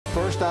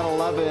First at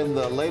 11,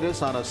 the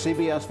latest on a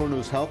CBS 4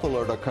 News Health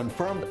Alert, a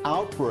confirmed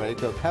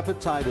outbreak of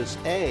hepatitis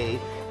A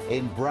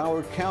in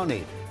Broward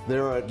County.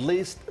 There are at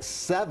least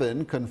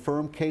 7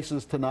 confirmed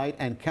cases tonight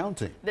and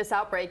counting. This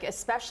outbreak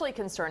especially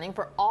concerning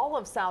for all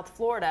of South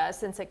Florida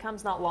since it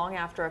comes not long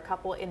after a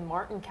couple in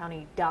Martin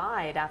County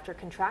died after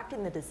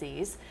contracting the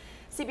disease.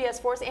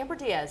 CBS 4's Amber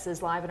Diaz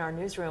is live in our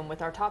newsroom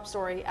with our top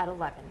story at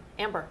 11.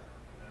 Amber.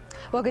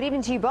 Well, good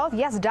evening to you both.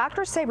 Yes,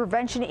 doctors say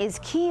prevention is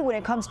key when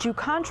it comes to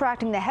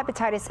contracting the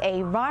hepatitis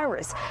A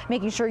virus,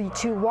 making sure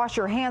to wash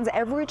your hands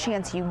every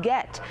chance you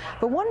get.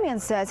 But one man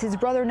says his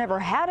brother never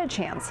had a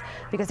chance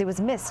because he was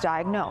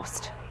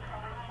misdiagnosed.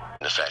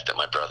 The fact that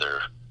my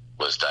brother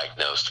was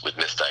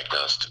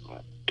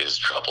misdiagnosed is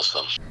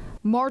troublesome.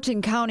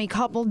 Martin County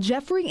couple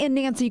Jeffrey and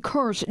Nancy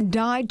Kirsch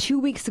died 2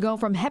 weeks ago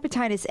from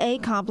hepatitis A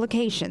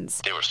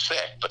complications. They were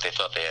sick, but they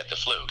thought they had the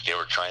flu. They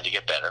were trying to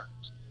get better.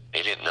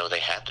 They didn't know they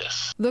had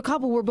this. The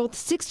couple were both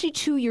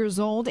 62 years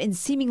old and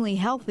seemingly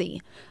healthy.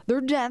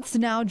 Their deaths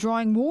now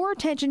drawing more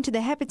attention to the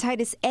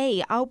hepatitis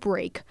A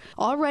outbreak.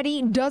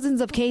 Already, dozens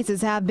of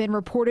cases have been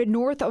reported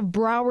north of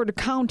Broward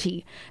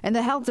County, and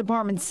the health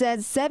department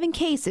says 7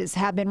 cases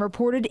have been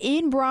reported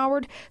in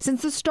Broward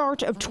since the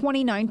start of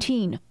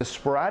 2019. The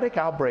sporadic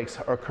outbreaks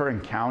occur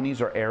in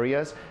counties or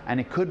areas, and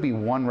it could be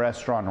one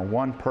restaurant or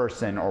one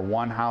person or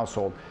one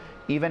household.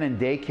 Even in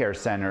daycare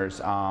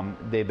centers,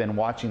 they've been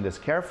watching this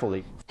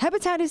carefully.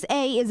 Hepatitis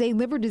A is a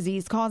liver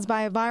disease caused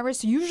by a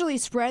virus usually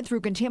spread through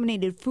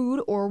contaminated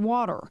food or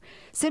water.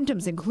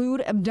 Symptoms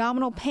include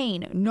abdominal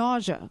pain,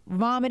 nausea,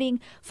 vomiting,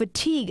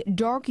 fatigue,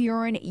 dark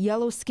urine,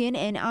 yellow skin,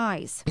 and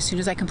eyes. As soon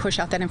as I can push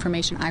out that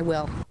information, I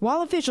will.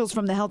 While officials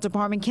from the health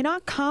department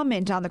cannot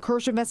comment on the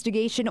Kirsch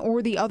investigation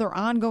or the other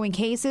ongoing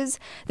cases,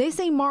 they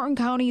say Martin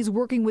County is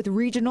working with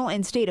regional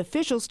and state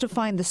officials to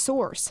find the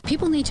source.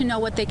 People need to know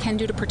what they can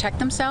do to protect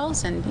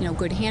themselves and,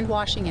 good hand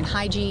washing and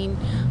hygiene,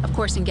 of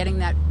course, and getting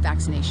that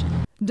vaccination.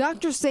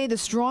 Doctors say the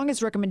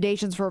strongest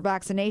recommendations for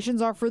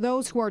vaccinations are for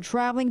those who are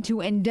traveling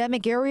to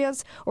endemic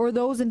areas or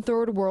those in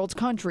third world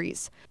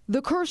countries.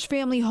 The Kirsch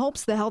family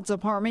hopes the health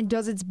department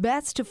does its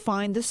best to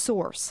find the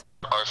source.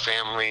 Our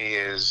family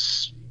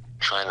is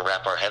trying to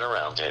wrap our head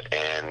around it,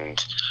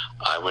 and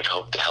I would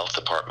hope the health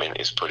department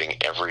is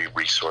putting every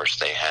resource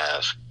they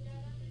have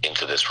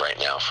into this right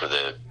now for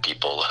the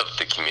people of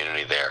the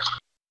community there.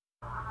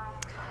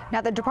 Now,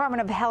 the Department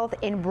of Health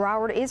in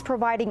Broward is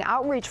providing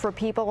outreach for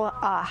people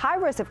high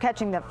risk of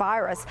catching the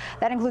virus.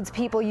 That includes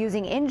people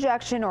using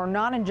injection or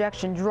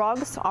non-injection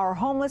drugs, are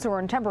homeless or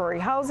in temporary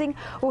housing,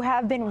 who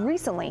have been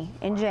recently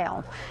in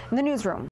jail. In the newsroom.